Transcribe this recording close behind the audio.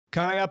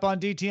Coming up on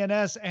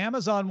DTNS,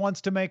 Amazon wants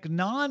to make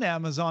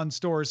non-Amazon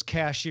stores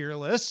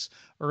cashierless,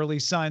 early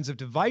signs of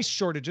device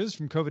shortages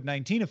from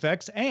COVID-19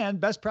 effects, and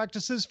best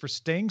practices for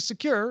staying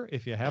secure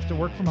if you have to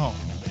work from home.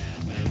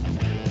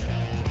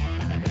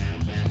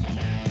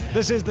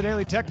 This is the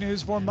Daily Tech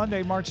News for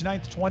Monday, March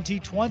 9th,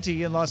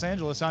 2020 in Los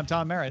Angeles. I'm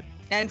Tom Merritt.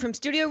 And from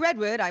Studio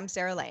Redwood, I'm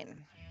Sarah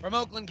Lane. From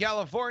Oakland,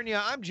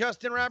 California, I'm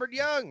Justin Robert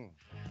Young.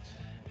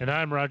 And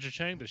I'm Roger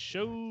Chang, the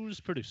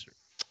show's producer.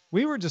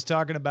 We were just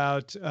talking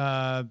about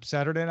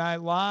Saturday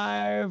Night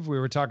Live. We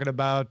were talking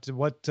about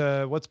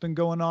what's been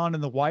going on in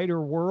the wider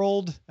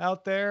world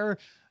out there,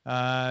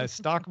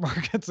 stock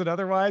markets and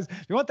otherwise.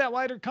 If you want that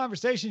wider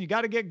conversation, you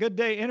got to get Good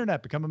Day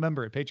Internet. Become a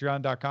member at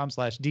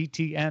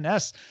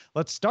patreon.com/DTNS.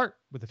 Let's start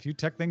with a few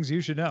tech things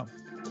you should know.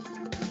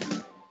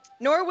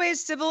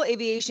 Norway's Civil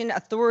Aviation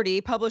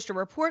Authority published a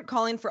report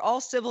calling for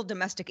all civil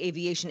domestic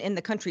aviation in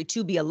the country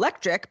to be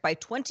electric by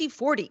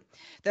 2040.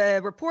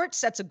 The report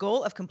sets a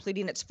goal of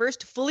completing its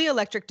first fully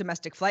electric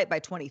domestic flight by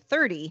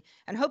 2030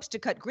 and hopes to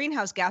cut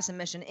greenhouse gas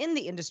emission in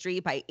the industry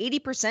by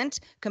 80%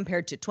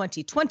 compared to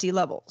 2020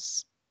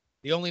 levels.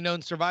 The only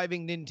known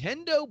surviving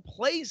Nintendo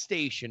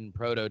PlayStation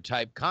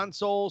prototype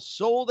console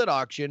sold at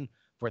auction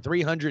for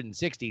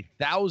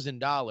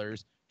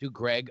 $360,000 to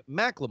Greg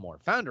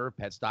McLemore, founder of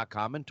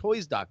Pets.com and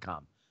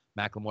Toys.com.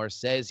 McLemore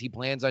says he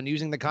plans on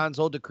using the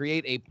console to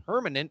create a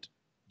permanent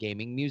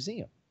gaming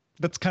museum.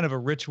 That's kind of a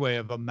rich way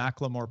of a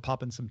McLemore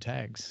popping some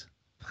tags.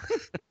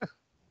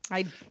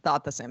 I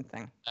thought the same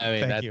thing. I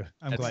mean, Thank you.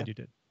 I'm glad you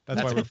did.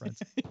 That's why we're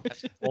friends.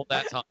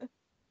 That's hot.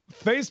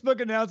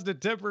 Facebook announced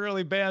it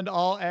temporarily banned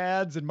all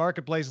ads and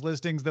marketplace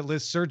listings that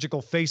list surgical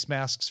face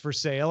masks for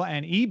sale,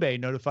 and eBay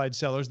notified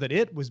sellers that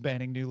it was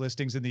banning new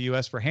listings in the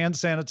U.S. for hand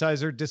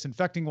sanitizer,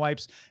 disinfecting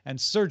wipes,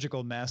 and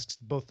surgical masks.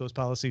 Both those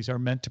policies are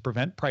meant to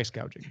prevent price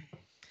gouging.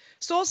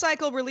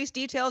 SoulCycle released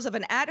details of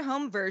an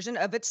at-home version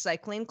of its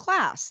cycling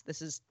class.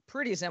 This is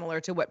pretty similar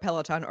to what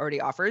Peloton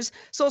already offers.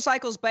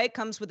 SoulCycle's bike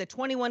comes with a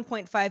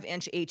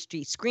 21.5-inch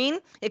HD screen.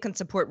 It can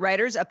support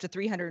riders up to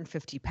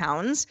 350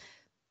 pounds.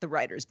 The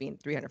riders being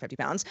 350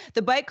 pounds.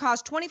 The bike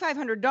costs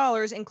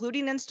 $2,500,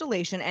 including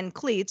installation and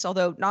cleats,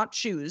 although not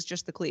shoes,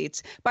 just the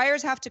cleats.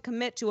 Buyers have to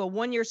commit to a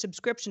 1-year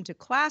subscription to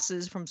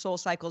classes from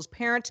SoulCycle's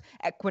parent,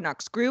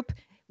 Equinox Group,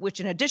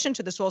 which in addition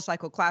to the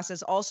SoulCycle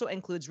classes also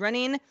includes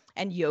running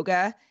and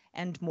yoga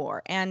and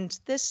more. And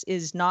this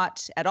is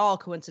not at all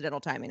coincidental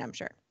timing, I'm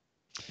sure.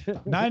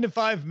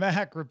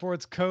 9to5Mac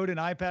reports code in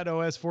iPad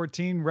OS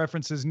 14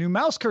 references new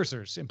mouse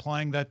cursors,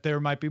 implying that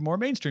there might be more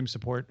mainstream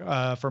support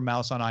for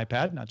mouse on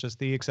iPad, not just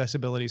the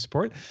accessibility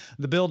support.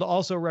 The build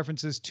also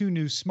references 2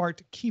 new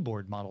smart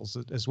keyboard models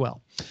as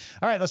well.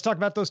 All right, let's talk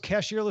about those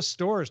cashierless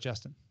stores,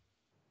 Justin.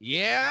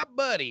 Yeah,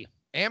 buddy.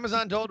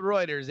 Amazon told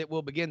Reuters it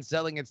will begin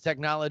selling its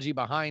technology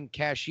behind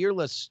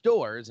cashierless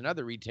stores and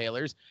other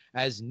retailers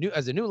as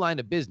a new line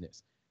of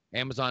business.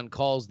 Amazon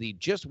calls the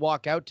Just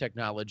Walk Out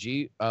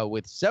technology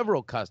with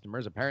several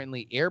customers.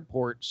 Apparently,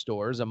 airport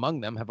stores among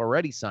them have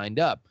already signed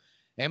up.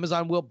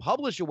 Amazon will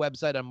publish a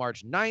website on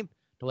March 9th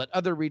to let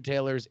other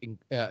retailers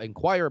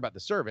inquire about the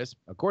service.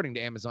 According to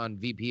Amazon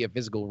VP of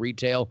Physical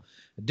Retail,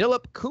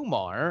 Dilip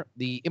Kumar,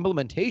 the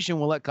implementation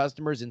will let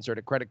customers insert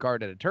a credit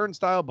card at a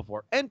turnstile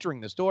before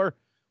entering the store,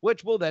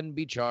 which will then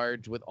be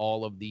charged with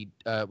all of the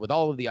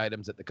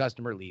items that the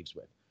customer leaves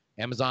with.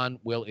 Amazon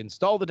will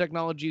install the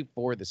technology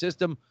for the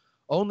system.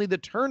 Only the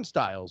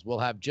turnstiles will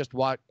have Just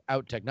Walk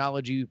Out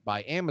technology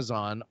by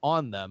Amazon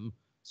on them,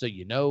 so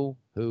you know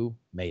who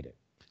made it.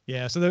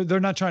 Yeah, so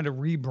they're not trying to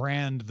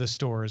rebrand the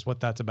store is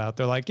what that's about.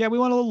 They're like, yeah, we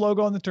want a little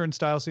logo on the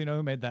turnstile so you know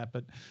who made that.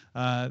 But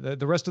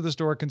the rest of the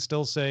store can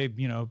still say,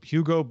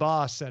 Hugo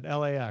Boss at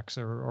LAX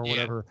or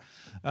whatever.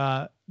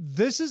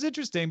 This is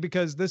interesting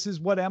because this is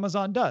what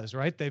Amazon does,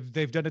 right?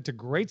 They've done it to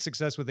great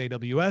success with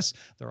AWS.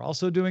 They're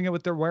also doing it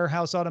with their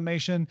warehouse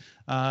automation.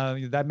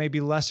 That may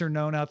be lesser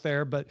known out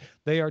there, but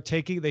they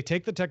take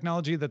the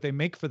technology that they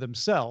make for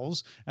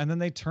themselves and then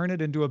they turn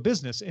it into a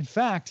business. In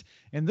fact,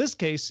 in this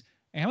case,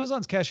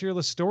 Amazon's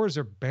cashierless stores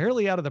are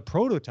barely out of the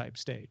prototype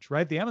stage,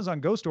 right? The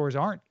Amazon Go stores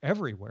aren't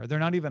everywhere. They're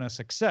not even a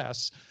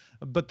success,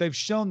 but they've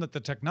shown that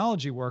the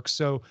technology works.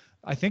 So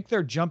I think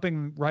they're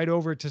jumping right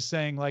over to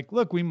saying like,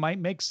 look, we might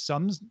make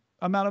some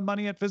amount of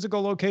money at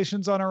physical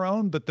locations on our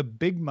own, but the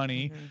big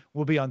money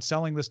will be on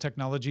selling this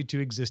technology to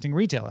existing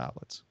retail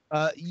outlets.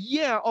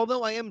 Yeah,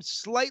 although I am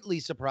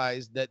slightly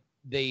surprised that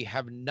they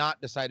have not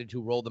decided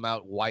to roll them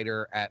out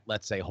wider at,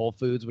 let's say, Whole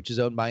Foods, which is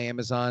owned by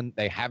Amazon.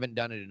 They haven't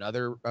done it in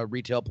other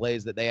retail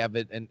plays that they have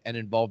an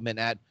involvement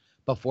at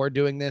before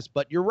doing this.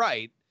 But you're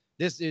right.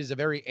 This is a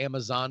very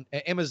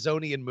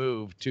Amazonian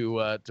move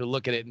to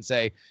look at it and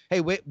say, hey,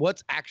 wait,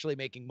 what's actually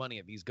making money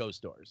at these Go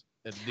stores?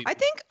 I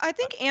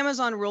think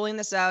Amazon rolling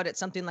this out at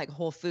something like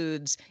Whole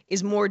Foods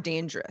is more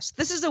dangerous.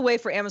 This is a way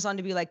for Amazon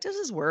to be like, does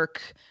this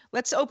work?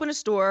 Let's open a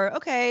store.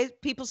 Okay,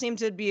 people seem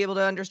to be able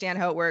to understand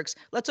how it works.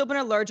 Let's open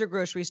a larger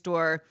grocery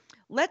store.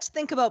 Let's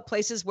think about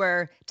places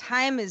where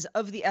time is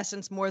of the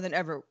essence more than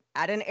ever.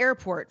 At an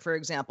airport, for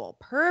example,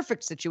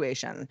 perfect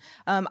situation.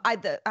 I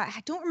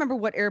don't remember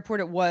what airport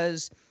it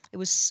was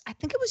I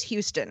think it was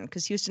Houston,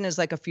 because Houston is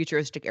like a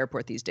futuristic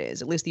airport these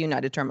days, at least the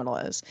United Terminal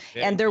is.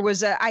 Yeah. And there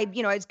was I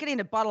was getting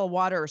a bottle of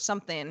water or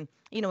something,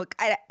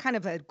 kind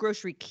of a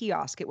grocery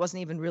kiosk. It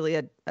wasn't even really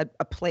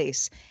a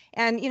place.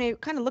 And,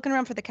 kind of looking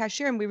around for the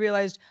cashier, and we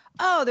realized,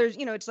 oh, there's,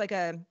 it's like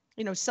a,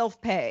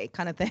 self-pay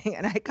kind of thing.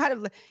 And I kind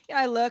of,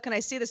 I look and I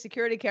see the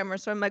security camera.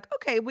 So I'm like,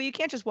 okay, well, you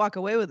can't just walk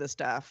away with this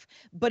stuff.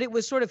 But it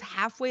was sort of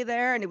halfway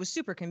there, and it was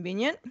super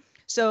convenient.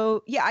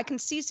 So yeah, I can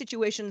see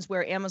situations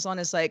where Amazon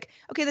is like,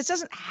 okay, this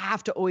doesn't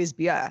have to always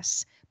be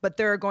us, but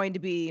there are going to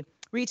be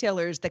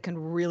retailers that can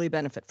really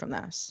benefit from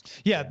this.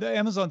 Yeah, the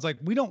Amazon's like,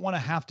 we don't want to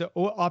have to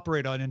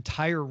operate an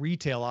entire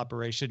retail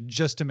operation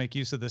just to make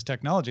use of this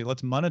technology.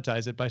 Let's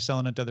monetize it by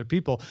selling it to other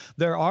people.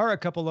 There are a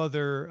couple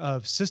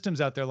other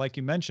systems out there, like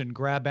you mentioned,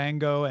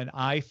 Grabango and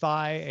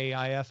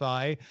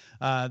AIFI,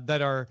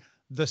 that are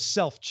the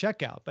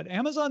self-checkout, but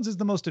Amazon's is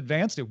the most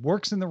advanced. It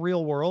works in the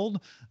real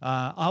world.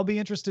 I'll be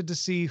interested to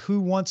see who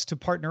wants to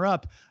partner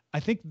up. I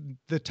think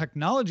the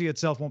technology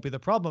itself won't be the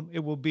problem.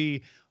 It will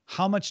be,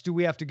 how much do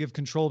we have to give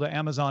control to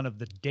Amazon of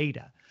the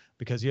data?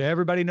 Because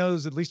everybody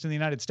knows, at least in the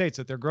United States,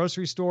 that their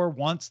grocery store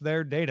wants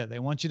their data. They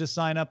want you to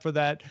sign up for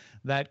that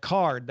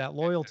card, that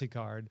loyalty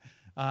card.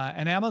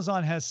 And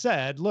Amazon has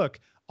said, look,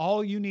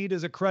 all you need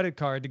is a credit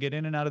card to get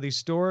in and out of these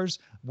stores.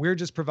 We're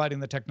just providing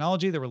the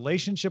technology. The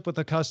relationship with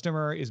the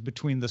customer is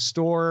between the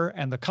store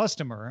and the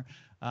customer.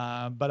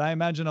 But I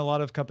imagine a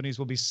lot of companies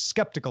will be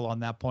skeptical on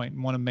that point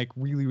and want to make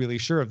really, really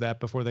sure of that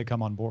before they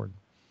come on board.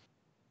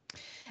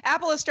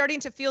 Apple is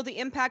starting to feel the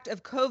impact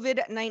of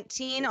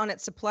COVID-19 on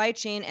its supply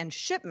chain and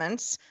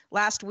shipments.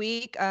 Last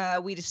week,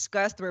 we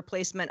discussed the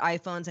replacement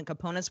iPhones and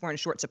components were in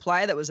short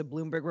supply. That was a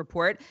Bloomberg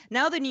report.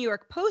 Now the New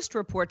York Post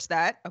reports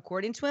that,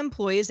 according to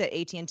employees at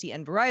AT&T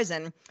and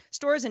Verizon,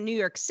 stores in New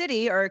York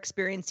City are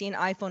experiencing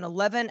iPhone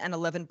 11 and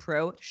 11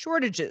 Pro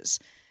shortages.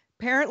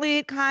 Apparently,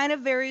 it kind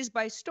of varies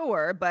by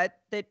store, but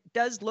it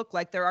does look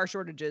like there are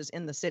shortages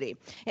in the city.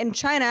 In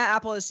China,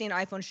 Apple has seen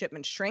iPhone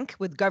shipments shrink,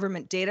 with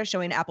government data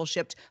showing Apple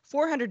shipped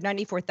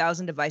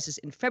 494,000 devices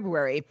in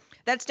February.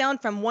 That's down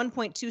from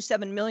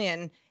 1.27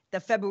 million the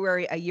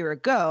February a year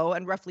ago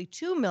and roughly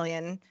 2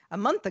 million a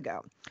month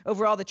ago.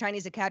 Overall, the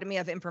Chinese Academy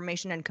of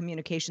Information and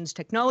Communications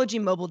Technology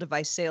mobile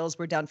device sales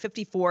were down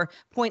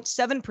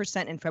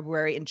 54.7% in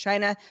February in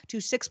China to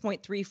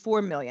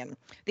 6.34 million.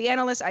 The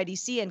analysts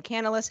IDC and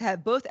Canalys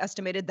have both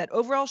estimated that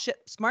overall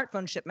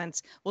smartphone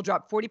shipments will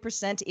drop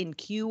 40% in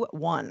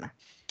Q1.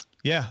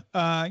 Yeah,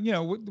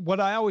 what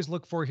I always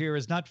look for here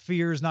is not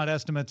fears, not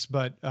estimates,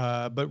 but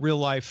real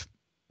life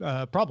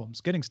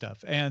problems getting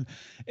stuff. And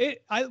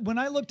when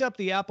I looked up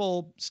the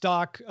Apple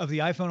stock of the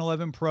iPhone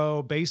 11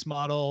 Pro base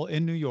model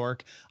in New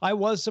York, I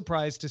was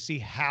surprised to see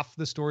half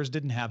the stores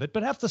didn't have it,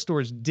 but half the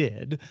stores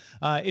did.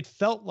 It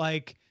felt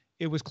like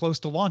it was close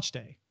to launch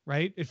day,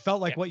 right? It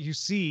felt like what you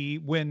see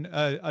when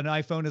an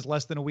iPhone is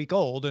less than a week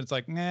old, and it's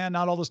like,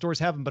 not all the stores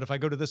have them, but if I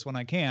go to this one,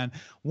 I can.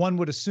 One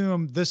would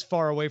assume this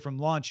far away from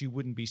launch, you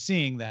wouldn't be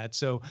seeing that.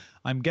 So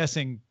I'm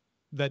guessing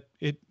that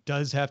it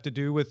does have to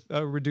do with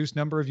a reduced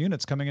number of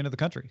units coming into the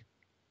country.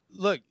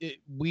 Look,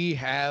 we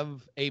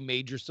have a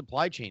major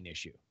supply chain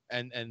issue.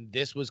 And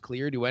this was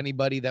clear to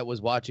anybody that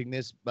was watching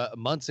this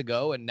months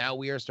ago. And now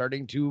we are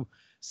starting to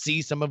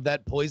see some of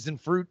that poison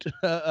fruit,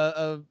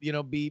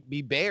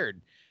 be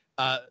bared.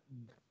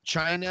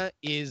 China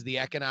is the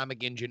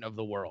economic engine of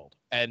the world.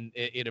 And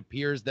it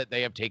appears that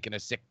they have taken a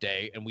sick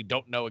day, and we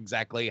don't know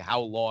exactly how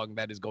long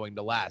that is going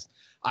to last.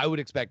 I would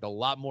expect a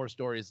lot more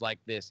stories like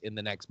this in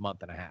the next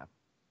month and a half.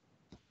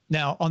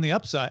 Now, on the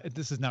upside,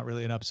 this is not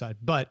really an upside,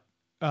 but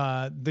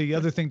the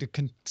other thing to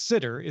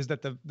consider is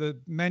that the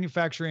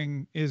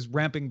manufacturing is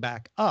ramping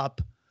back up,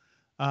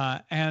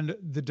 and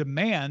the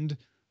demand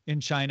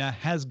in China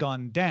has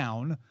gone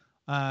down.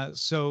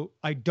 So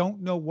I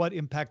don't know what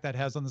impact that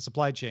has on the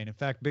supply chain. In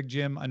fact, Big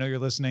Jim, I know you're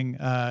listening.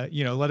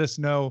 Let us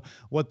know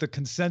what the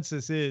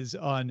consensus is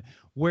on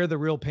where the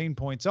real pain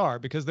points are,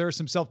 because there are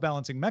some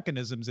self-balancing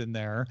mechanisms in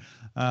there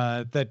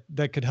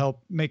that could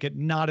help make it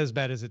not as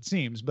bad as it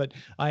seems. But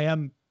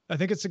I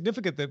think it's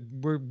significant that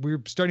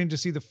we're starting to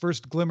see the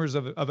first glimmers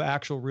of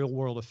actual real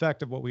world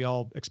effect of what we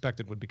all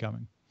expected would be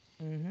coming.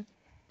 Mm-hmm.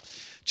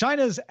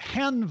 China's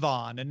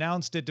Hanvan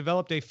announced it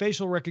developed a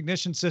facial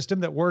recognition system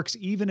that works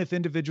even if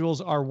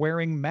individuals are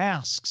wearing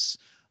masks.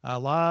 A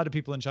lot of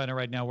people in China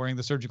right now wearing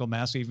the surgical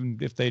mask, even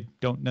if they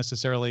don't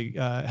necessarily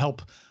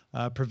help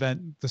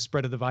prevent the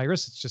spread of the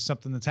virus. It's just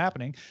something that's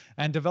happening.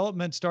 And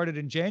development started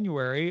in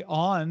January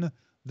on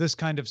this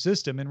kind of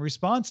system. In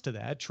response to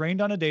that,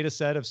 trained on a data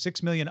set of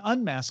 6 million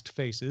unmasked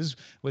faces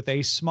with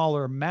a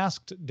smaller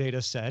masked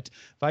data set,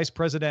 Vice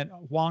President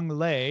Wang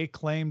Lei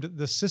claimed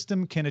the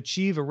system can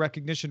achieve a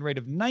recognition rate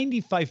of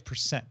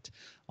 95%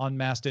 on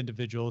masked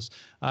individuals.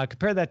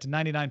 Compare that to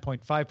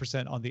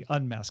 99.5% on the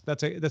unmasked.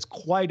 That's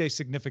quite a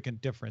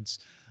significant difference.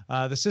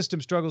 The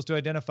system struggles to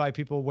identify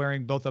people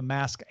wearing both a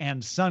mask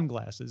and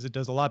sunglasses. It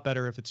does a lot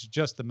better if it's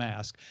just the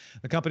mask.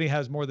 The company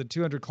has more than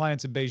 200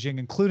 clients in Beijing,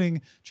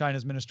 including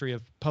China's Ministry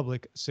of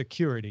Public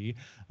Security.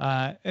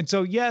 And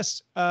so,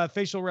 yes,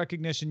 facial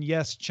recognition,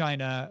 yes,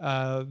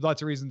 China.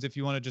 Lots of reasons if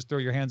you want to just throw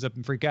your hands up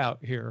and freak out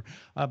here.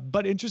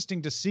 But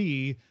interesting to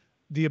see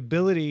the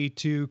ability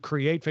to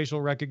create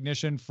facial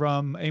recognition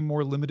from a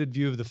more limited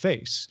view of the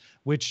face,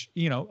 which,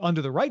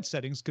 under the right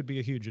settings could be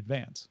a huge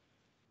advance.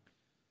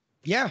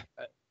 Yeah.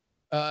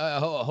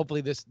 Hopefully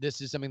this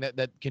is something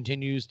that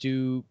continues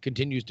to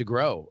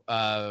grow.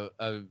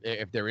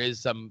 If there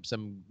is some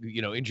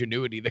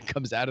ingenuity that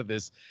comes out of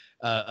this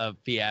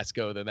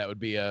fiasco, then that would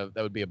be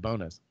a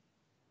bonus.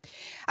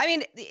 I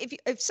mean,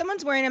 if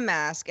someone's wearing a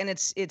mask and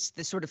it's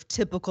the sort of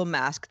typical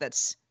mask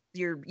that's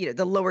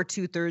the lower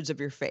 2/3 of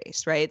your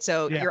face, right?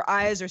 So your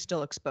eyes are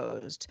still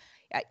exposed.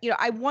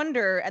 I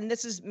wonder, and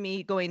this is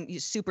me going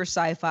super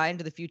sci-fi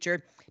into the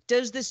future,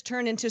 does this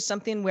turn into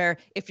something where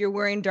if you're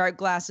wearing dark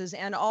glasses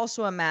and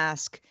also a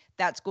mask,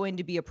 that's going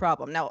to be a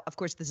problem? Now, of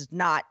course, this is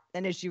not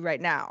an issue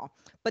right now,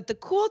 but the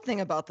cool thing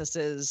about this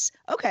is,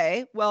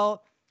 okay,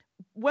 well,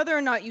 whether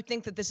or not you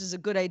think that this is a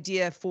good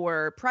idea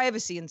for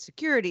privacy and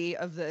security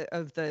of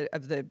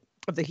the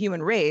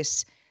human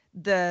race,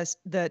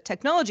 the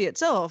technology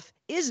itself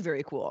is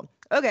very cool.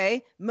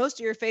 Okay, most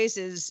of your face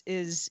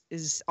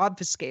is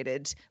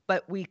obfuscated,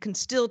 but we can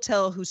still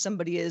tell who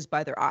somebody is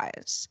by their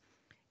eyes.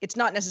 It's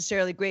not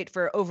necessarily great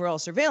for overall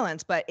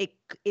surveillance, but it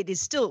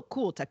is still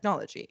cool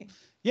technology.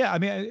 Yeah, I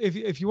mean,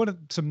 if you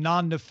wanted some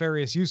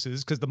non-nefarious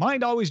uses, because the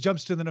mind always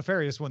jumps to the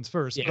nefarious ones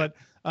first. Yeah.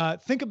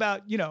 But think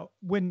about,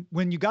 when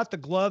you got the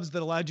gloves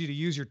that allowed you to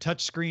use your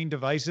touchscreen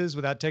devices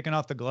without taking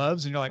off the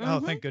gloves, and you're like, oh,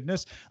 thank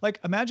goodness. Like,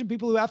 imagine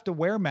people who have to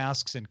wear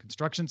masks in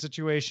construction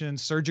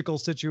situations, surgical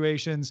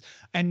situations,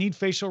 and need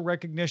facial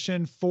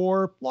recognition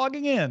for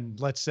logging in,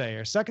 let's say,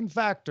 or second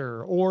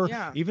factor, or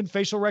even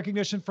facial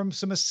recognition from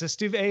some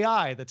assistive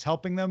AI that's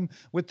helping them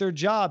with their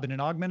job in an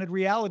augmented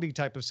reality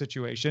type of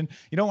situation.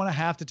 You don't want to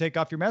have to take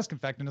off your mask. In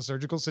fact, in a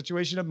surgical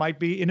situation, it might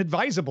be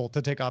inadvisable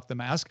to take off the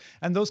mask.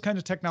 And those kinds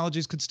of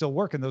technologies could still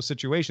work in those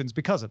situations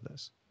because of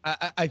this.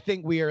 I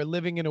think we are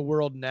living in a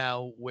world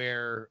now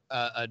where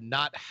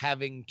not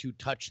having to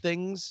touch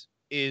things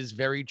is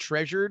very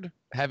treasured.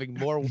 Having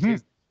more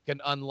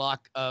can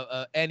unlock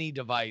any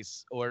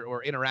device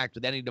or interact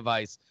with any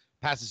device,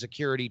 pass a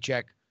security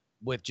check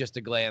with just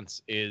a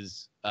glance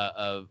is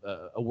a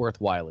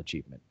worthwhile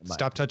achievement.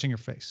 Stop touching your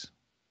face.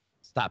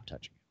 Stop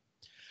touching it.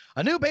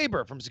 A new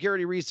paper from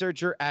security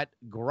researcher at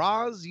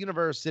Graz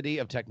University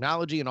of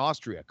Technology in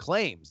Austria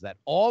claims that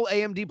all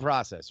AMD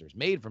processors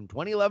made from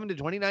 2011 to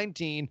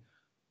 2019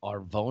 are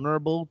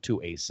vulnerable to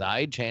a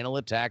side channel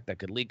attack that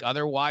could leak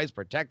otherwise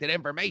protected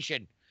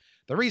information.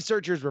 The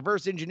researchers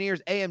reverse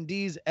engineers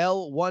AMD's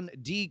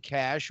L1D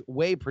cache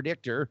way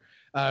predictor,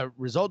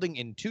 resulting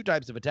in two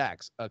types of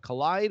attacks: a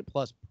collide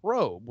plus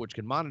probe, which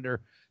can monitor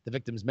the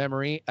victim's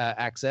memory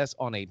access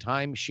on a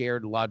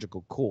time-shared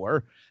logical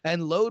core,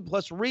 and load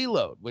plus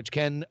reload, which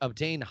can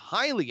obtain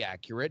highly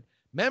accurate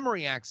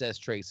memory access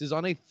traces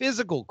on a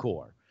physical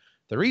core.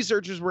 The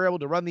researchers were able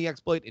to run the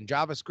exploit in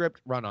JavaScript,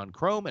 run on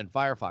Chrome and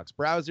Firefox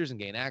browsers, and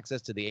gain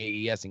access to the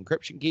AES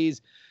encryption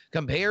keys.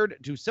 Compared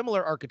to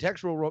similar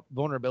architectural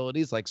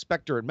vulnerabilities like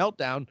Spectre and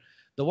Meltdown,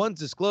 the ones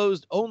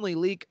disclosed only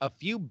leak a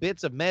few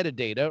bits of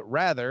metadata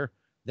rather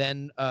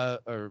than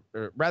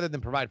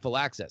provide full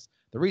access.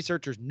 The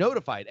researchers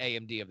notified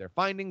AMD of their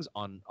findings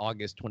on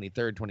August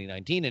 23rd,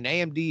 2019, and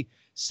AMD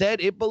said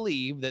it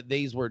believed that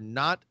these were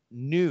not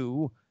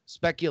new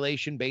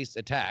speculation-based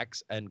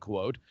attacks, end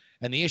quote,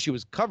 and the issue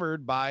was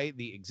covered by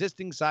the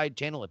existing side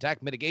channel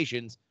attack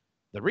mitigations.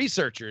 The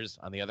researchers,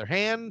 on the other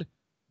hand,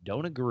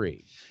 don't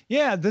agree.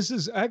 Yeah, this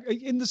is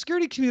in the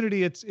security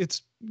community.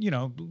 It's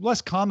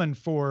less common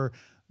for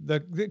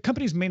the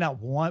companies may not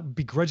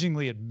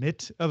begrudgingly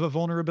admit of a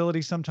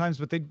vulnerability sometimes,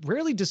 but they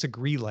rarely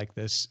disagree like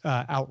this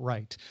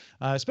outright,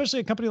 especially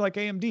a company like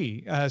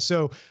AMD.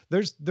 So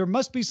there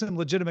must be some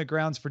legitimate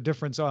grounds for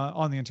difference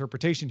on the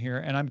interpretation here,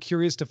 and I'm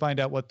curious to find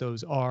out what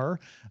those are.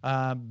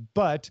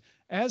 But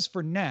as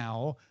for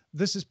now,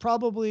 this is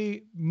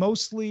probably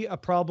mostly a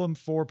problem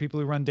for people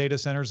who run data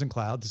centers and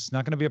clouds. It's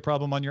not going to be a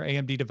problem on your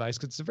AMD device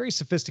because it's a very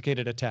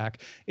sophisticated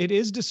attack. It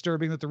is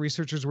disturbing that the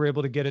researchers were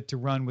able to get it to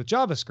run with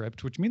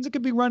JavaScript, which means it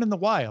could be run in the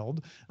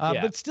wild,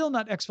 but still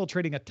not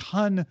exfiltrating a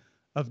ton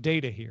of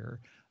data here.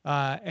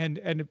 And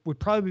it would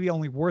probably be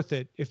only worth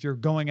it if you're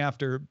going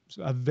after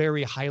a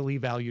very highly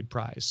valued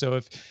prize. So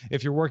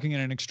if you're working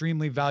in an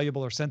extremely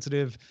valuable or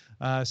sensitive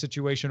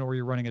situation, or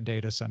you're running a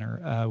data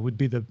center, would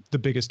be the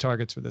biggest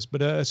targets for this.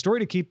 But a story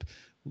to keep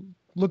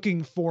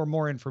looking for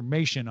more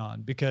information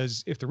on,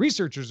 because if the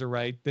researchers are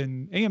right,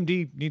 then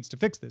AMD needs to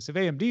fix this. If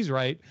AMD's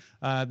right,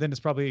 then it's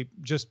probably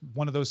just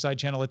one of those side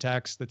channel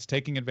attacks that's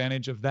taking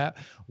advantage of that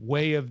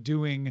way of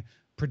doing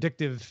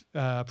predictive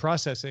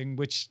processing,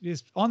 which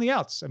is on the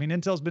outs. I mean,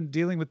 Intel's been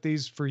dealing with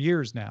these for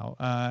years now,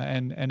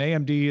 and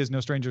AMD is no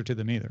stranger to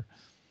them either.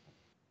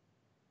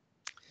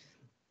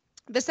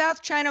 The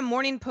South China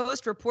Morning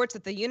Post reports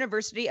that the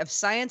University of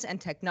Science and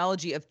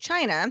Technology of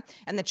China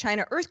and the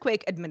China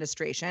Earthquake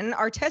Administration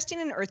are testing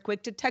an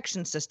earthquake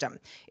detection system.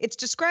 It's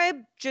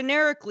described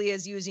generically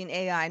as using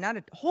AI, not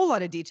a whole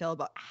lot of detail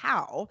about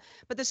how,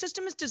 but the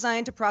system is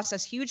designed to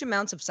process huge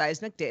amounts of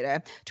seismic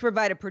data to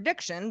provide a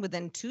prediction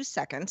within 2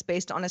 seconds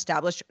based on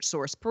established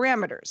source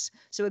parameters.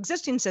 So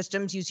existing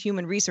systems use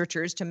human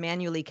researchers to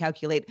manually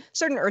calculate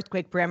certain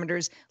earthquake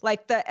parameters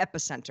like the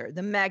epicenter,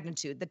 the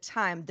magnitude, the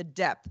time, the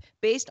depth,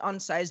 based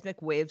on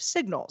seismic wave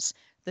signals.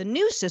 The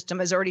new system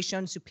has already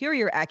shown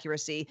superior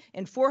accuracy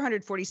in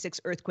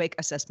 446 earthquake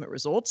assessment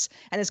results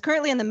and is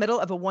currently in the middle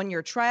of a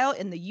 1-year trial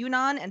in the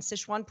Yunnan and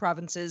Sichuan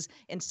provinces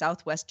in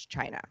southwest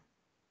China.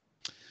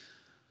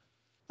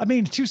 I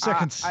mean, 2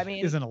 seconds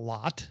isn't a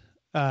lot.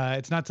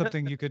 It's not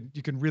something you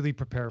can really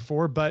prepare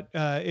for, but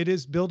it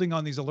is building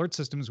on these alert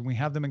systems when we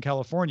have them in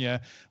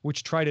California,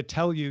 which try to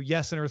tell you,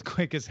 yes, an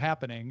earthquake is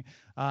happening.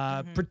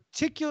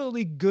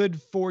 Particularly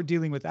good for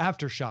dealing with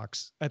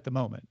aftershocks at the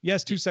moment.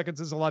 Yes, 2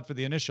 seconds is a lot for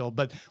the initial,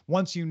 but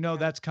once you know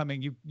that's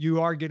coming, you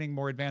are getting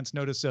more advanced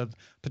notice of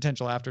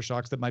potential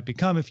aftershocks that might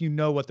become if you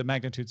know what the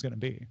magnitude is going to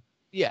be.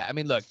 Yeah, I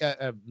mean, look,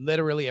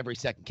 literally every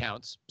second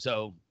counts.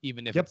 So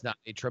even if it's not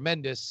a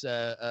tremendous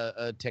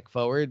tick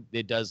forward,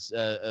 it does,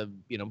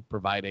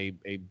 provide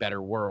a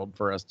better world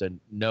for us to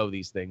know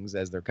these things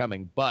as they're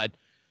coming. But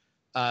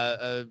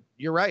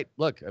you're right.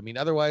 Look, I mean,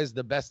 otherwise,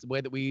 the best way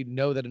that we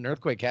know that an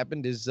earthquake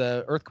happened is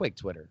earthquake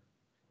Twitter.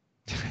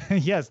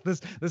 Yes,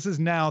 this is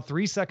now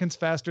 3 seconds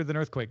faster than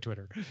earthquake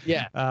Twitter.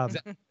 Yeah.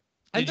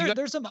 Exactly. And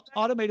there's some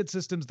automated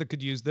systems that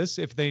could use this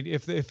if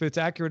it's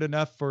accurate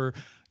enough for,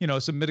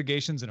 some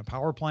mitigations in a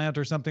power plant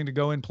or something to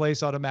go in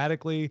place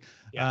automatically.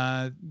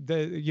 Yeah.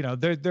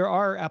 There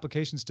are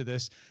applications to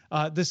this.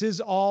 This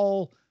is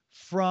all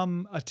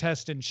from a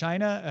test in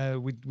China.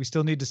 We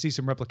still need to see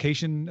some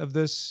replication of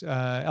this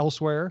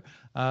elsewhere,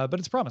 but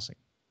it's promising.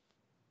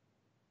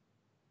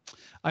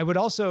 I would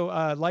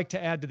also like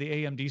to add to the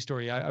AMD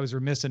story. I was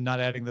remiss in not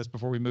adding this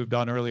before we moved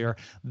on earlier.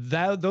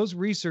 Those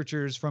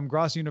researchers from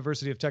Gross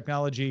University of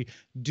Technology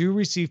do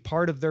receive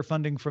part of their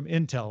funding from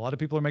Intel. A lot of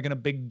people are making a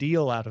big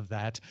deal out of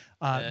that.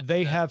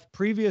 They have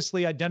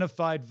previously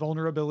identified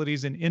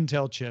vulnerabilities in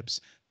Intel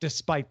chips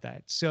despite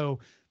that. So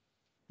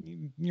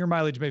your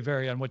mileage may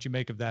vary on what you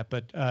make of that,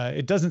 but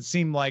it doesn't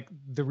seem like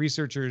the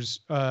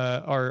researchers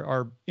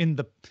are in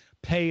the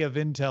pay of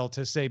Intel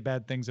to say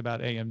bad things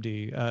about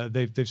AMD.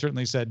 They've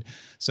certainly said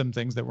some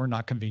things that were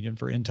not convenient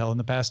for Intel in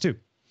the past too.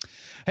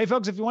 Hey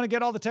folks, if you want to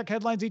get all the tech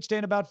headlines each day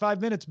in about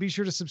 5 minutes, be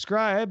sure to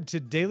subscribe to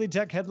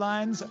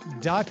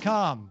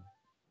dailytechheadlines.com.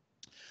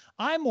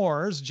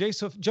 iMore's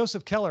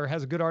Joseph Keller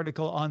has a good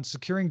article on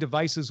securing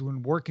devices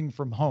when working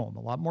from home.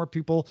 A lot more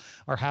people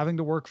are having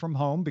to work from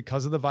home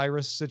because of the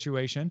virus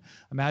situation.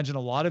 Imagine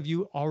a lot of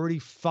you already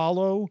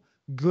follow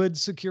good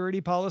security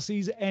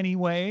policies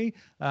anyway,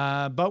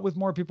 but with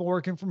more people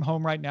working from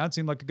home right now, it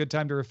seemed like a good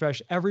time to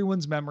refresh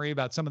everyone's memory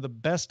about some of the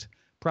best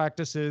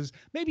practices.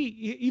 Maybe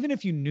even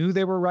if you knew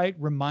they were right,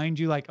 remind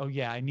you like, oh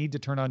yeah, I need to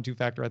turn on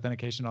two-factor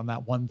authentication on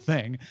that one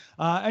thing.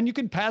 And you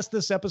can pass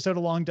this episode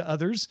along to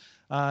others,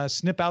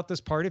 snip out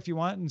this part if you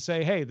want and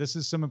say, hey, this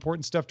is some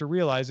important stuff to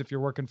realize if you're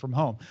working from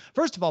home.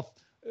 First of all,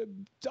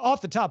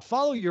 off the top,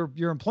 follow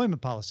your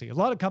employment policy. A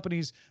lot of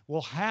companies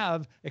will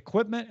have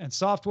equipment and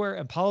software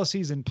and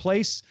policies in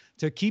place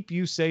to keep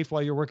you safe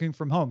while you're working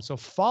from home. So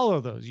follow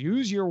those.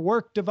 Use your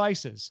work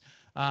devices.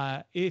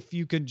 If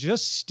you can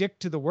just stick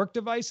to the work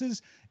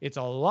devices, it's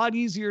a lot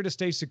easier to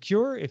stay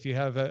secure if you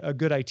have a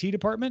good IT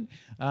department.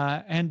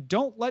 And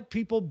don't let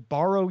people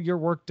borrow your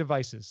work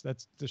devices.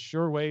 That's the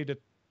sure way to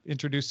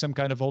introduce some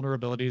kind of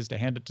vulnerability is to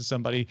hand it to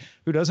somebody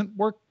who doesn't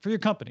work for your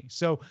company.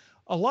 So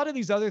a lot of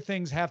these other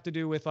things have to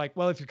do with like,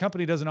 well, if your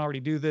company doesn't already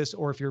do this,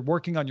 or if you're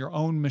working on your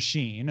own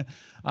machine.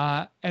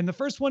 And the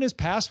first one is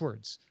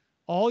passwords.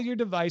 All your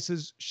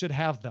devices should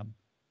have them.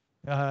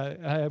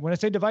 When I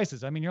say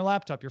devices, I mean your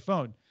laptop, your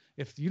phone.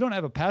 If you don't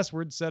have a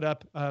password set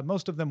up,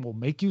 most of them will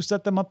make you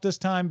set them up this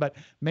time, but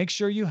make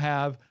sure you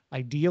have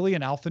ideally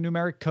an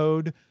alphanumeric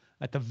code,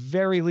 at the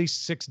very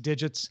least 6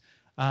 digits.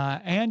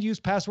 And use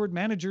password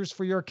managers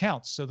for your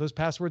accounts. So those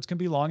passwords can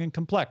be long and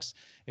complex.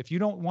 If you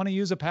don't want to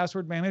use a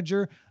password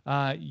manager,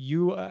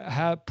 you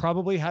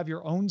probably have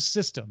your own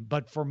system.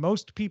 But for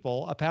most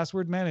people, a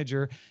password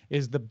manager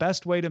is the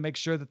best way to make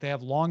sure that they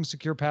have long,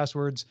 secure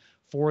passwords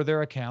for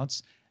their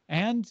accounts.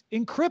 And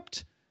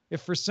encrypt.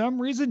 If for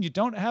some reason you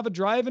don't have a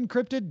drive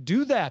encrypted,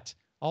 do that.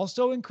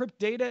 Also encrypt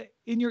data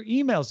in your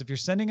emails. If you're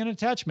sending an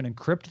attachment,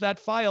 encrypt that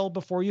file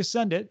before you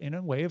send it in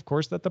a way, of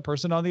course, that the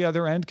person on the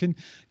other end can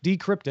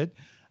decrypt it.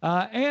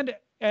 And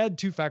add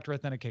two-factor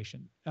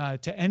authentication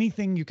to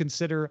anything you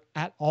consider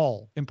at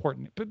all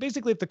important. But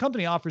basically, if the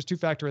company offers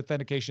two-factor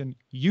authentication,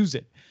 use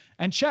it.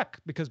 And check,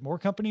 because more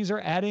companies are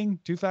adding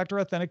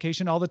two-factor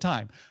authentication all the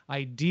time.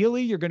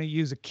 Ideally, you're going to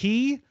use a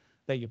key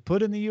that you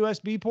put in the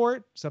USB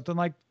port, something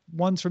like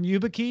ones from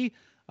YubiKey.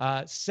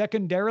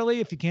 Secondarily,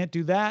 if you can't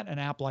do that, an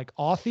app like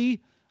Authy,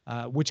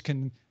 which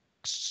can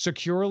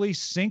securely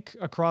sync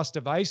across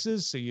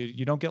devices so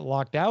you don't get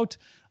locked out,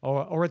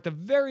 or at the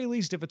very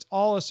least, if it's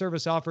all a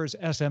service offers,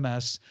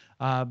 SMS.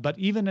 But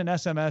even an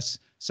SMS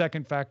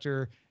second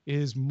factor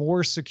is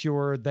more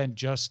secure than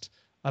just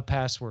a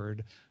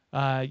password.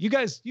 You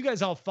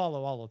guys all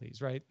follow all of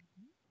these, right?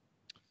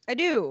 I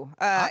do.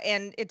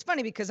 And it's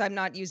funny because I'm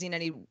not using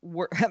any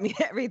work. I mean,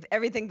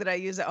 everything that I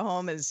use at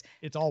home is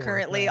it's all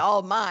currently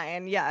all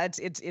mine. Yeah.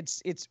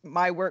 It's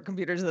my work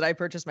computers that I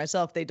purchased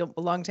myself. They don't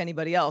belong to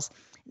anybody else.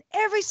 And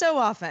every so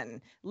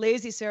often,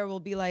 lazy Sarah will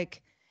be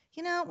like,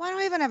 why do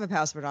I even have a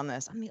password on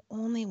this? I'm the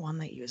only one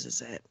that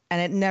uses it,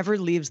 and it never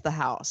leaves the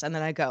house. And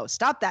then I go,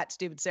 stop that,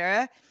 stupid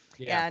Sarah.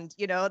 Yeah. And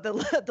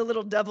the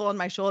little devil on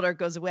my shoulder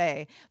goes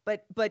away.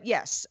 But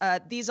yes,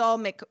 these all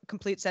make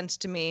complete sense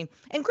to me.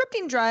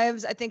 Encrypting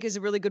drives, I think, is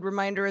a really good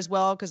reminder as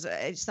well, because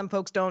some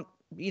folks don't,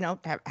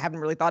 haven't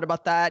really thought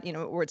about that,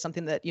 or it's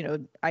something that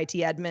IT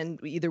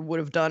admin either would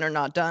have done or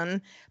not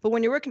done. But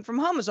when you're working from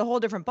home, it's a whole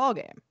different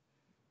ballgame.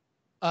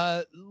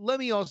 Let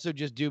me also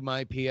just do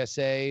my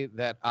PSA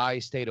that I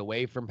stayed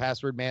away from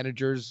password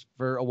managers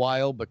for a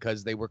while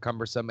because they were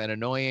cumbersome and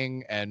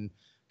annoying, and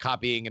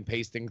copying and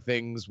pasting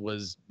things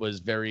was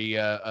very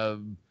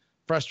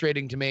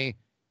frustrating to me.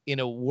 In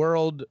a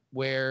world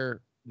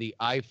where the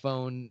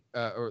iPhone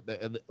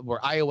where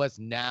iOS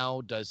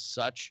now does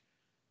such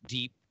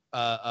deep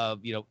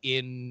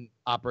in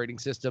operating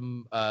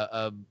system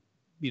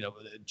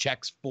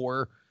checks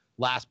for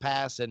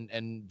LastPass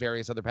and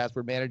various other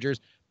password managers,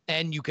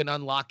 and you can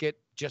unlock it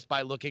just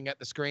by looking at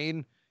the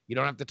screen. You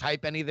don't have to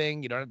type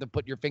anything. You don't have to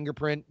put your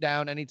fingerprint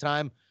down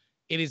anytime.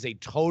 It is a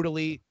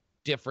totally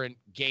different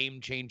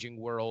game-changing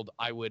world.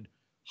 I would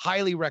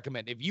highly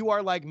recommend, if you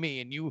are like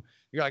me and you're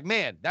like,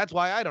 man, that's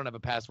why I don't have a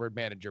password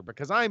manager,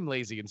 because I'm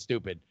lazy and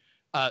stupid.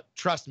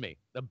 Trust me,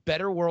 the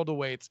better world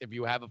awaits if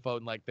you have a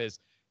phone like this.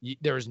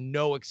 There is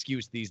no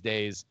excuse these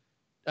days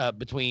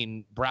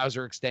between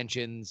browser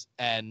extensions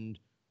and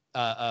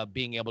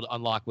being able to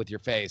unlock with your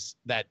face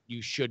that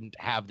you shouldn't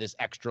have this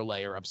extra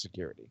layer of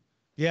security.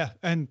 Yeah,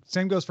 and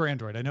same goes for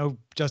Android. I know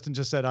Justin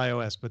just said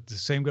iOS, but the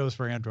same goes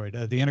for Android.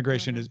 The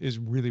integration is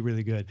really,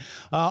 really good.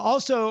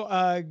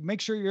 Also,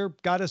 make sure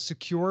you've got a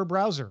secure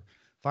browser.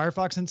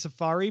 Firefox and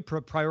Safari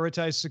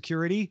prioritize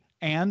security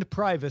and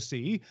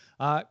privacy.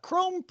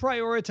 Chrome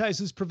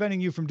prioritizes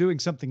preventing you from doing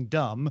something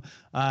dumb.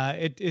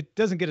 It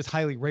doesn't get as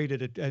highly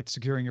rated at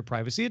securing your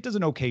privacy. It does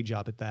an okay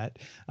job at that.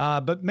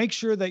 But make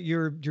sure that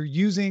you're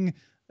using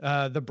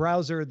the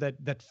browser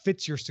that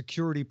fits your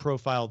security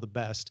profile the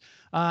best.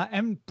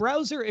 And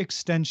browser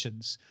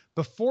extensions.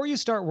 Before you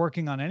start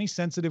working on any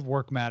sensitive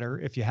work matter,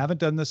 if you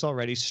haven't done this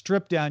already,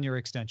 strip down your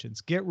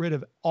extensions. Get rid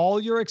of all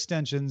your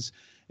extensions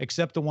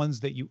except the ones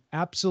that you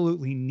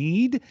absolutely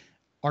need,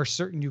 are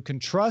certain you can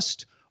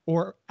trust,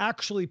 or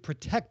actually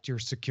protect your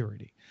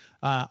security.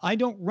 I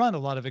don't run a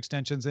lot of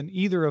extensions in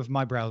either of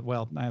my browsers.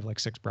 Well, I have like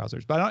 6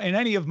 browsers, but in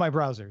any of my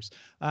browsers,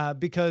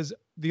 because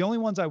the only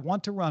ones I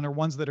want to run are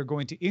ones that are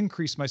going to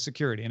increase my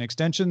security. And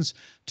extensions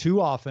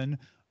too often,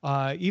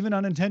 even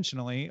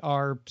unintentionally,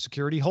 are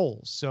security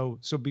holes. So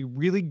be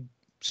really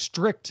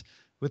strict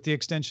with the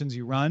extensions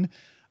you run.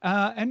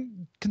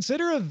 And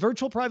consider a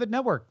virtual private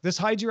network. This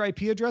hides your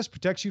IP address,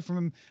 protects you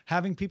from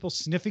having people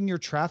sniffing your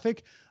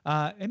traffic.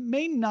 It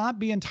may not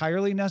be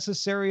entirely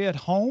necessary at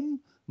home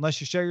unless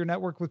you share your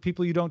network with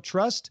people you don't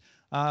trust.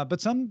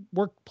 But some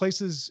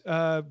workplaces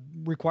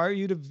require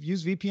you to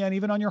use VPN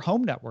even on your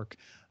home network.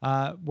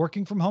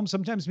 Working from home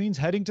sometimes means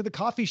heading to the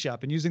coffee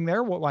shop and using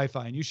their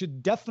Wi-Fi. And you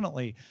should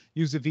definitely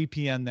use a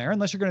VPN there,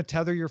 unless you're going to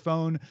tether your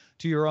phone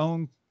to your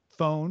own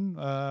phone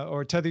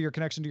or tether your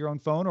connection to your own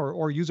phone,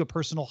 or use a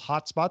personal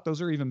hotspot.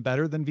 Those are even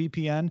better than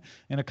VPN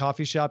in a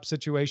coffee shop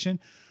situation.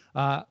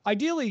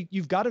 Ideally,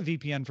 you've got a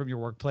VPN from your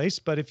workplace,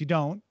 but if you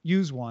don't,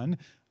 use one.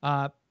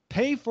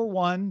 Pay for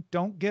one,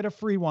 don't get a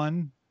free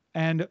one,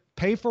 and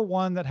pay for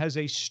one that has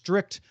a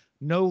strict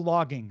no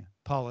logging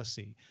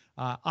policy.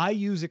 I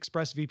use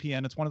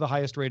ExpressVPN. It's one of the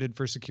highest rated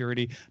for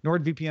security.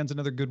 NordVPN is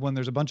another good one.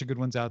 There's a bunch of good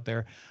ones out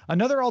there.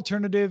 Another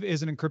alternative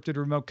is an encrypted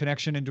remote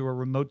connection into a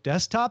remote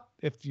desktop.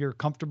 If you're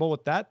comfortable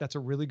with that, that's a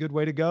really good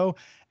way to go.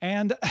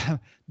 And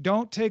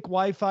don't take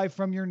Wi-Fi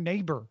from your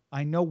neighbor.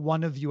 I know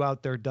one of you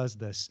out there does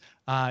this.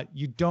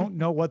 You don't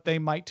know what they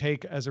might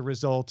take as a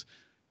result,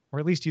 or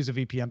at least use a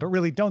VPN, but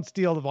really don't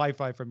steal the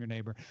Wi-Fi from your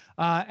neighbor.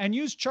 And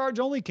use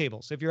charge-only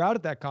cables. If you're out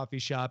at that coffee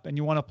shop and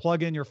you want to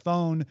plug in your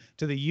phone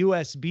to the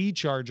USB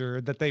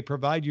charger that they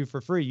provide you for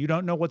free, you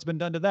don't know what's been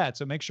done to that.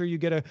 So make sure you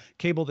get a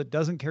cable that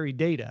doesn't carry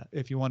data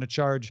if you want to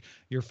charge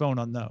your phone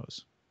on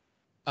those.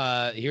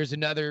 Here's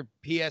another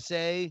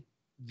PSA.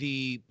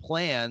 The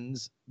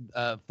plans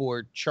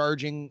for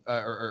charging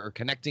or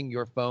connecting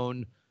your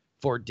phone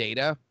for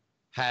data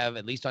have,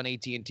 at least on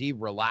AT&T,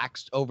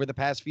 relaxed over the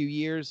past few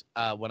years.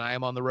 When I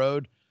am on the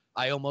road,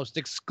 I almost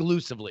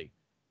exclusively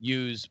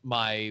use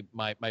my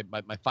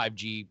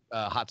 5G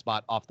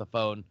hotspot off the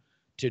phone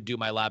to do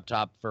my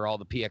laptop for all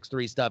the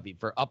PX3 stuff,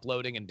 for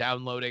uploading and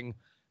downloading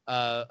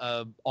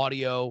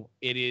audio.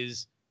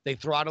 They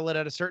throttle it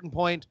at a certain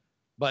point,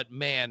 but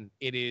man,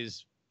 it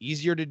is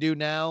easier to do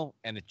now,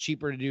 and it's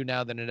cheaper to do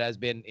now than it has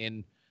been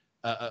in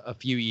a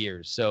few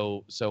years.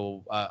 So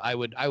I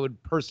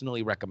would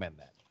personally recommend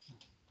that.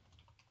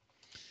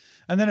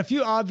 And then a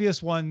few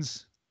obvious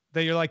ones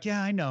that you're like,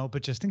 yeah, I know,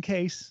 but just in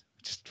case,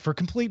 just for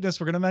completeness,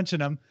 we're going to mention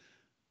them.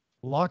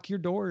 Lock your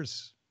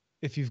doors.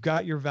 If you've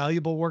got your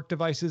valuable work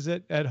devices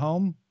at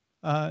home,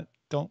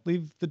 don't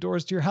leave the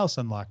doors to your house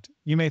unlocked.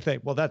 You may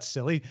think, well, that's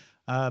silly,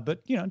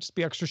 but just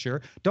be extra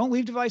sure. Don't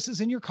leave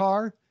devices in your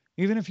car,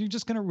 even if you're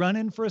just going to run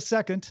in for a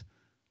second.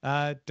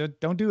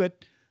 Don't do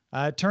it.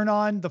 Turn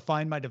on the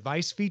Find My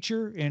Device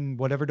feature in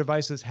whatever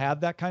devices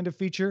have that kind of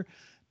feature.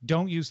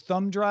 Don't use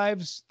thumb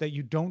drives that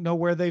you don't know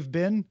where they've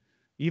been,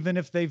 even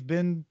if they've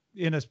been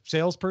in a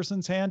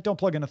salesperson's hand. Don't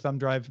plug in a thumb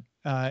drive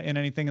in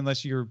anything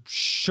unless you're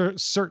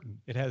certain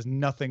it has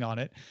nothing on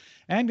it.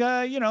 And,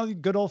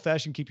 good old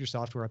fashioned, keep your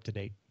software up to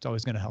date. It's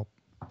always going to help.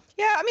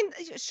 Yeah, I mean,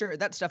 sure,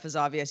 that stuff is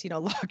obvious.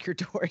 Lock your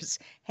doors.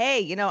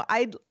 Hey,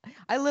 I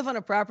live on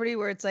a property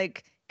where it's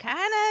like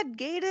kind of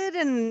gated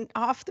and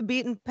off the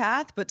beaten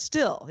path, but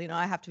still,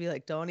 I have to be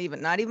like, don't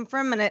even, not even for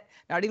a minute,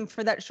 not even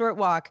for that short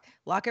walk,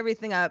 lock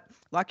everything up,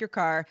 lock your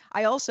car.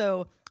 I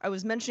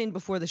was mentioning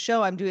before the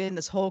show, I'm doing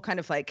this whole kind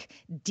of like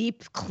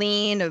deep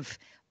clean of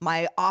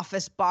my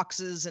office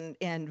boxes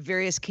and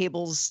various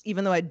cables.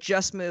 Even though I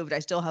just moved, I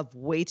still have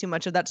way too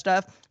much of that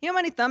stuff. You know how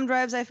many thumb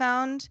drives I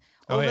found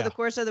over the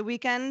course of the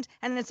weekend?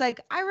 And it's like,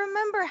 I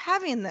remember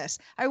having this.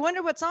 I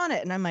wonder what's on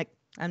it. And I'm like,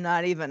 I'm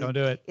not even. Don't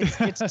do it.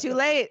 It's too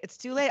late. It's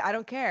too late. I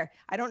don't care.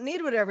 I don't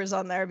need whatever's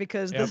on there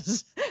because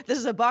this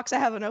is a box I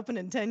haven't opened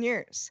in 10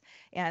 years.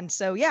 And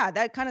so, yeah,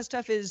 that kind of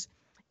stuff is,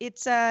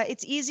 it's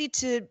easy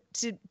to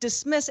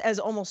dismiss as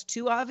almost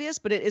too obvious,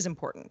 but it is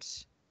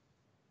important.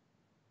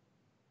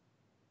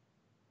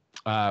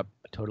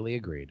 Totally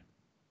agreed.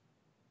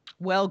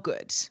 Well,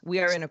 good.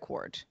 We are in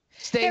accord.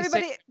 Stay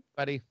everybody. safe,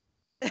 buddy.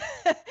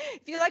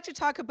 If you'd like to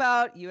talk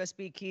about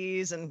USB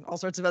keys and all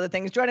sorts of other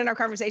things, join in our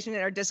conversation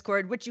in our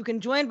Discord, which you can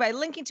join by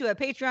linking to a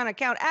Patreon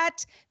account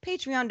at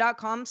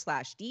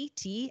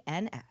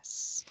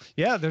patreon.com/DTNS.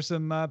 Yeah, there's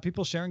some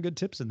people sharing good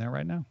tips in there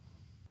right now.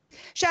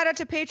 Shout out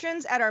to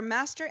patrons at our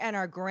Master and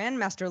our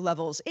Grandmaster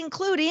levels,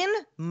 including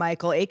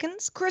Michael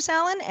Akins, Chris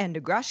Allen,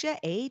 and Gracia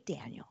A.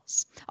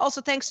 Daniels.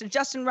 Also, thanks to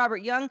Justin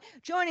Robert Young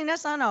joining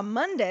us on a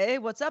Monday.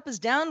 What's up is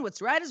down,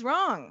 what's right is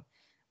wrong.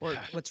 Or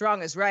what's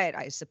wrong is right,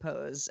 I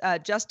suppose.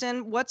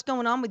 Justin, what's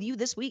going on with you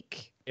this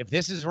week? If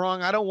this is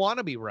wrong, I don't want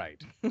to be right.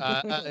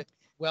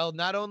 Well,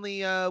 not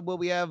only will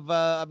we have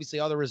obviously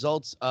all the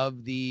results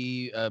of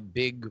the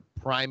big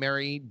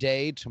primary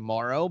day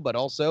tomorrow, but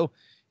also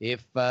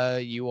if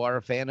you are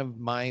a fan of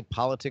my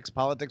Politics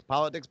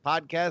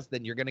podcast,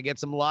 then you're going to get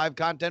some live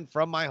content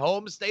from my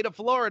home state of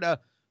Florida,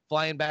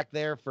 flying back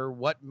there for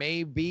what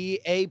may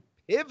be a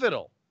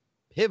pivotal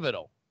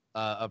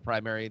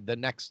primary the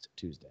next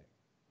Tuesday.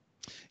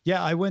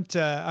 Yeah, I went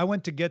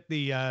to get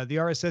the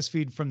RSS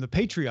feed from the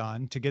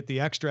Patreon to get the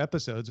extra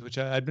episodes, which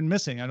I'd been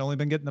missing. I'd only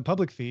been getting the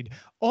public feed.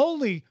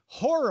 Only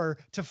horror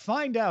to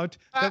find out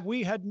that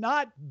we had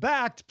not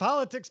backed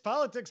Politics.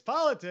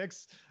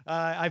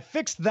 I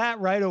fixed that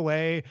right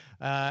away,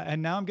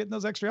 and now I'm getting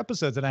those extra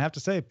episodes, and I have to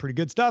say, pretty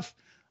good stuff.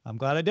 I'm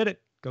glad I did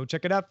it. Go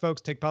check it out,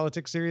 folks.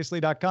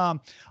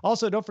 TakePoliticsSeriously.com.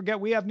 Also, don't forget,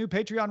 we have new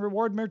Patreon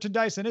reward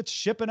merchandise, and it's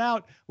shipping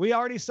out. We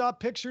already saw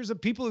pictures of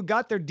people who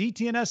got their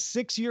DTNS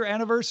 6-year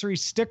anniversary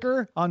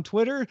sticker on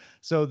Twitter,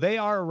 so they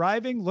are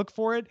arriving. Look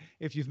for it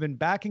if you've been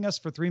backing us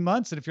for 3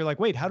 months. And if you're like,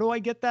 wait, how do I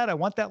get that? I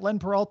want that Len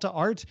Peralta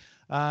art.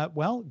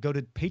 Well, go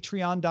to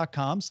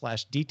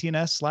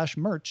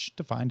patreon.com/DTNS/merch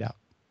to find out.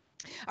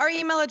 Our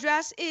email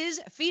address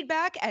is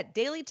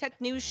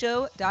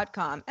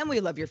feedback@dailytechnewsshow.com. And we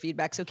love your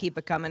feedback, so keep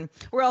it coming.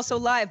 We're also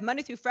live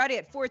Monday through Friday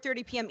at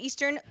 4:30 p.m.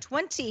 Eastern,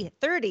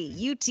 20:30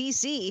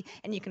 UTC.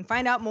 And you can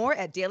find out more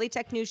at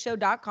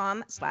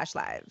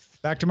dailytechnewsshow.com/live.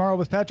 Back tomorrow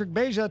with Patrick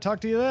Beja.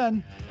 Talk to you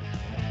then.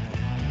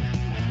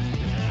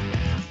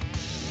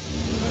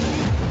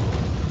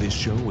 This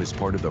show is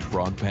part of the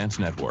Frog Pants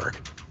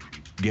Network.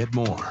 Get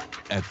more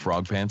at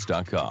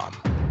frogpants.com.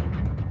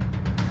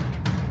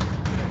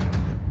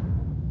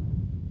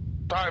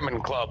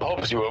 Diamond Club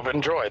hopes you have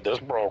enjoyed this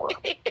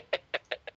program.